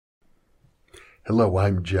Hello,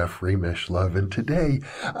 I'm Jeffrey Mishlove, and today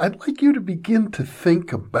I'd like you to begin to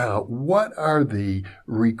think about what are the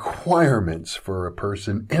requirements for a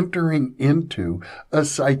person entering into a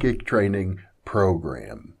psychic training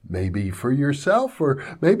program, maybe for yourself or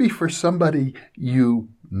maybe for somebody you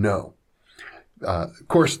know. Of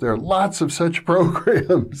course, there are lots of such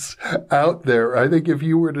programs out there. I think if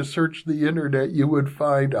you were to search the internet, you would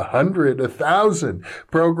find 100, 1,000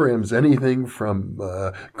 programs, anything from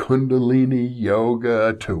Kundalini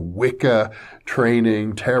yoga to Wicca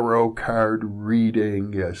training, tarot card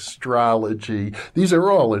reading, astrology. These are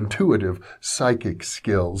all intuitive psychic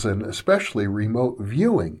skills, and especially remote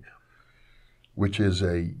viewing, which is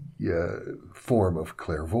a form of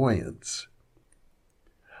clairvoyance.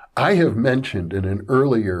 I have mentioned in an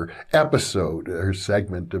earlier episode or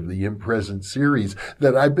segment of the ImPresent series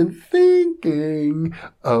that I've been thinking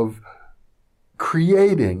of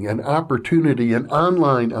creating an opportunity, an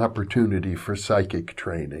online opportunity for psychic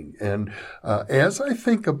training. And as I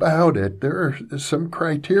think about it, there are some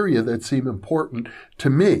criteria that seem important to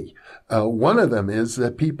me. One of them is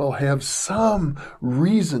that people have some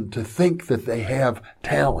reason to think that they have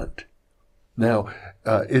talent. Now,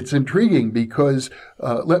 it's intriguing because,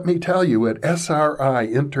 let me tell you, at SRI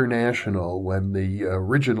International, when the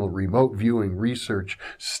original remote viewing research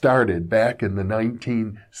started back in the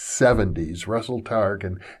 1970s, Russell Targ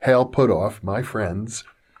and Hal Puthoff, my friends,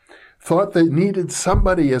 thought they needed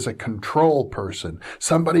somebody as a control person,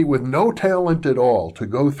 somebody with no talent at all, to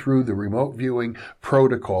go through the remote viewing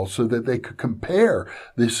protocol so that they could compare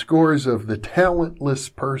the scores of the talentless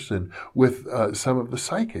person with some of the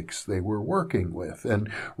psychics they were working with.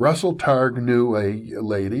 And Russell Targ knew a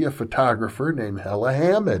lady, a photographer named Hella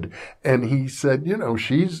Hammond, and he said,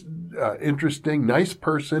 she's interesting, nice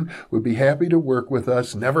person, would be happy to work with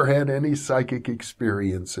us, never had any psychic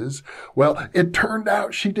experiences. Well, it turned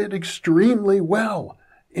out she did extremely well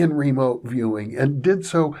in remote viewing and did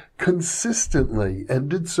so consistently, in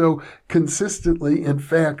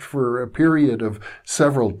fact, for a period of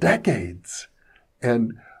several decades.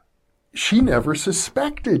 And she never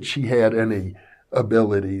suspected she had any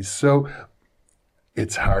abilities. So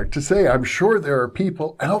it's hard to say. I'm sure there are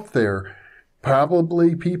people out there,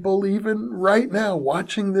 probably people even right now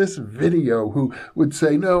watching this video, who would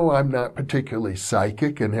say, no, I'm not particularly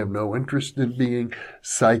psychic and have no interest in being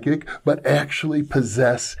psychic, but actually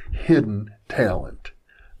possess hidden talent.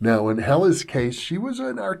 Now, in Hella's case, she was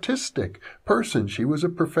an artistic person. She was a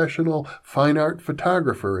professional fine art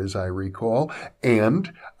photographer, as I recall.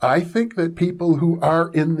 And I think that people who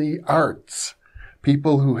are in the arts,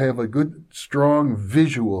 people who have a good, strong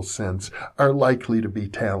visual sense, are likely to be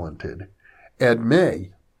talented. Ed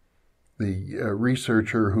May, the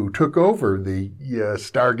researcher who took over the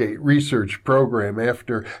Stargate research program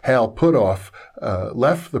after Hal Puthoff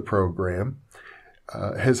left the program,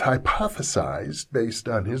 has hypothesized, based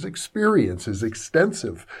on his experience, his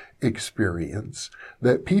extensive experience,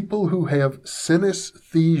 that people who have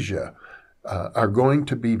synesthesia are going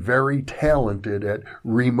to be very talented at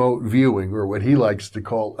remote viewing, or what he likes to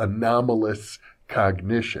call anomalous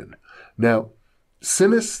cognition. Now,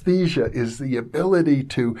 synesthesia is the ability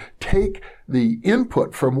to take the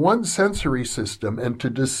input from one sensory system and to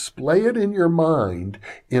display it in your mind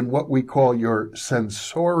in what we call your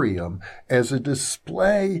sensorium as a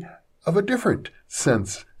display of a different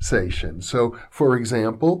sensation. So, for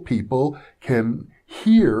example, people can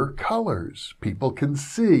hear colors, people can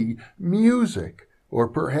see music, or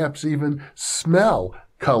perhaps even smell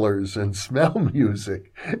colors and smell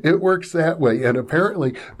music. It works that way. And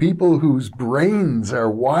apparently people whose brains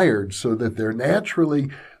are wired so that they're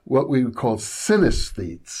naturally what we would call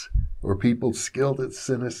synesthetes, or people skilled at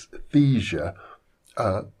synesthesia,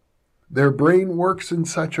 their brain works in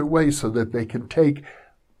such a way so that they can take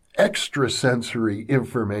extrasensory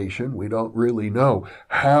information. We don't really know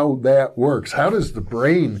how that works. How does the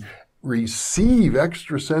brain receive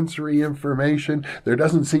extrasensory information? There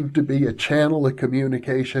doesn't seem to be a channel of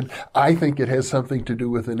communication. I think it has something to do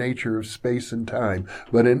with the nature of space and time.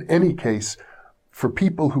 But in any case, for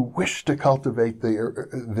people who wish to cultivate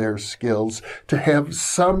their skills, to have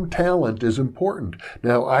some talent is important.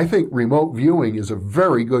 Now, I think remote viewing is a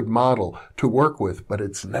very good model to work with, but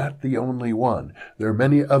it's not the only one. There are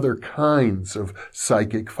many other kinds of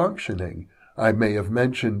psychic functioning. I may have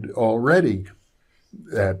mentioned already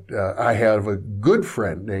that I have a good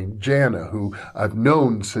friend named Jana, who I've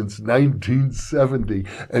known since 1970,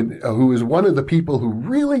 and who is one of the people who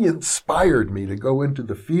really inspired me to go into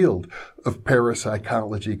the field of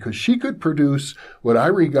parapsychology, because she could produce what I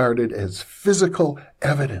regarded as physical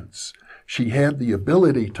evidence. she had the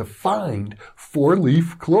ability to find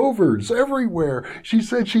four-leaf clovers everywhere. She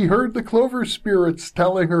said she heard the clover spirits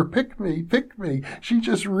telling her, pick me, pick me. She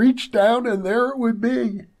just reached down and there it would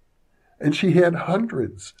be. And she had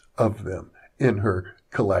hundreds of them in her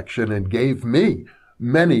collection and gave me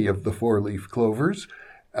many of the four-leaf clovers.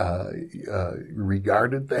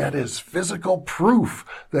 Regarded that as physical proof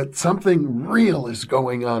that something real is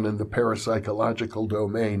going on in the parapsychological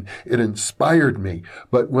domain. It inspired me.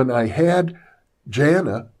 But when I had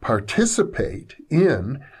Jana participate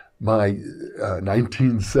in my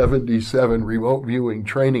 1977 remote viewing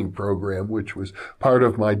training program, which was part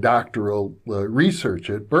of my doctoral research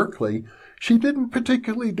at Berkeley, she didn't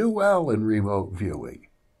particularly do well in remote viewing.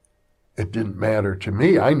 It didn't matter to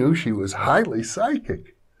me. I knew she was highly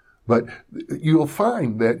psychic. But you'll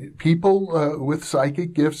find that people with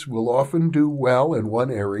psychic gifts will often do well in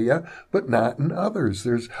one area, but not in others.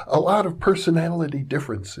 There's a lot of personality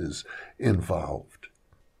differences involved.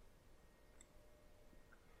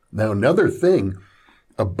 Now, another thing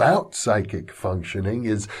about psychic functioning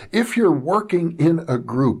is if you're working in a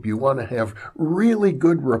group, you want to have really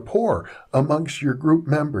good rapport amongst your group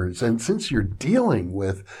members. And since you're dealing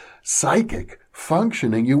with psychic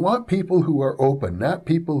functioning, you want people who are open, not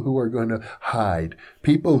people who are going to hide,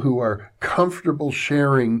 people who are comfortable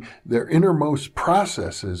sharing their innermost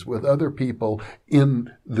processes with other people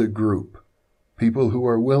in the group. People who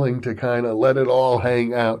are willing to kind of let it all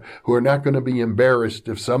hang out, who are not going to be embarrassed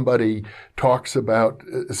if somebody talks about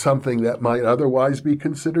something that might otherwise be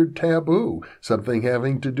considered taboo, something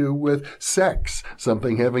having to do with sex,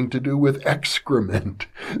 something having to do with excrement,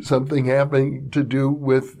 something having to do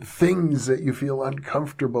with things that you feel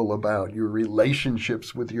uncomfortable about, your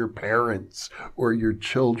relationships with your parents or your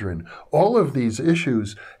children. All of these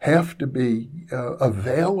issues have to be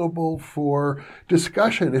available for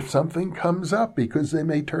discussion if something comes up, because they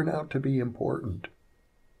may turn out to be important.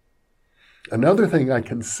 Another thing I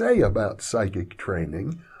can say about psychic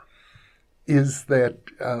training is that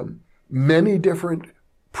many different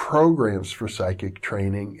programs for psychic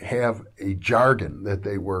training have a jargon that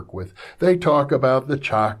they work with. They talk about the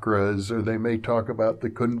chakras, or they may talk about the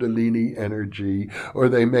Kundalini energy, or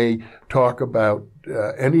they may talk about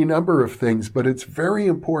any number of things, but it's very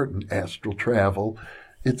important, astral travel.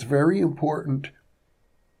 It's very important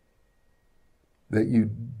that you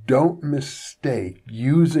don't mistake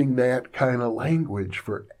using that kind of language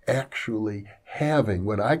for actually having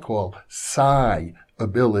what I call psi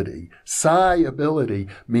ability. Psi ability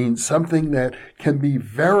means something that can be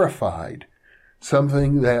verified,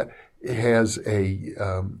 something that has a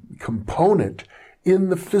component in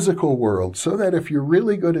the physical world, so that if you're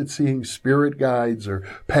really good at seeing spirit guides or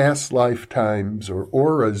past lifetimes or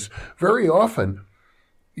auras, very often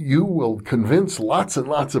you will convince lots and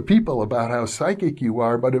lots of people about how psychic you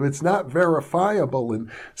are, but if it's not verifiable in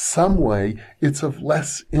some way, it's of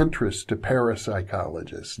less interest to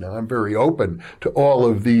parapsychologists. Now, I'm very open to all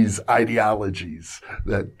of these ideologies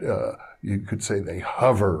that you could say they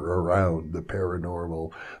hover around the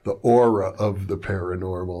paranormal, the aura of the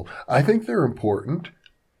paranormal. I think they're important.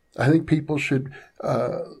 I think people should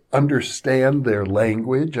understand their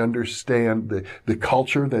language, understand the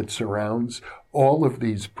culture that surrounds all of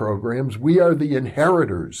these programs. We are the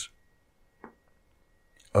inheritors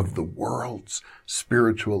of the world's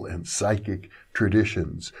spiritual and psychic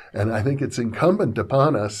traditions. And I think it's incumbent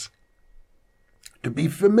upon us to be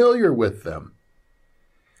familiar with them,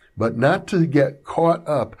 but not to get caught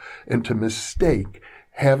up and to mistake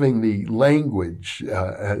having the language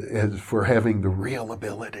as for having the real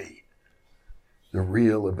ability. The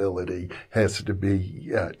real ability has to be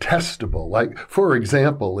testable. Like, for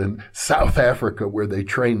example, in South Africa, where they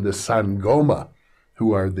train the Sangoma,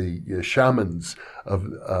 who are the shamans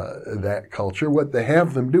of that culture, what they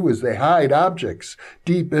have them do is they hide objects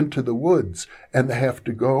deep into the woods, and they have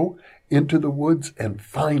to go into the woods and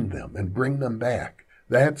find them and bring them back.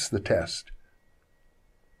 That's the test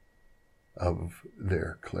of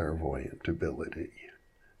their clairvoyant ability.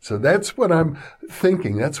 So that's what I'm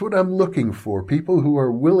thinking. That's what I'm looking for. People who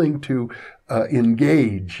are willing to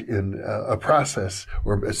engage in a process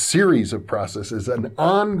or a series of processes, an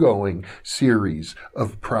ongoing series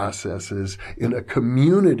of processes in a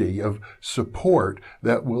community of support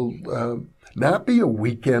that will not be a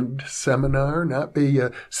weekend seminar, not be a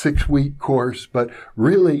 6-week course, but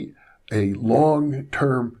really a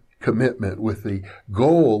long-term commitment with the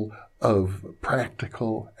goal of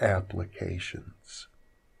practical applications.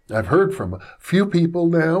 I've heard from a few people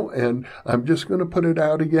now, and I'm just going to put it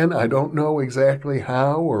out again. I don't know exactly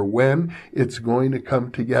how or when it's going to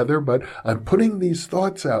come together, but I'm putting these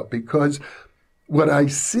thoughts out because what I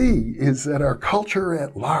see is that our culture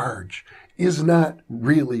at large is not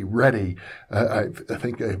really ready. I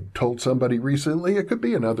think I told somebody recently it could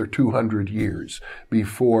be another 200 years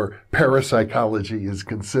before parapsychology is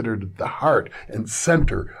considered the heart and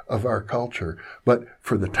center of our culture. But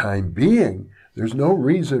for the time being, there's no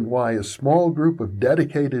reason why a small group of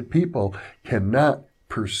dedicated people cannot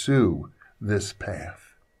pursue this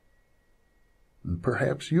path. And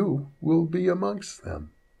perhaps you will be amongst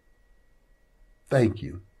them. Thank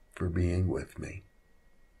you for being with me.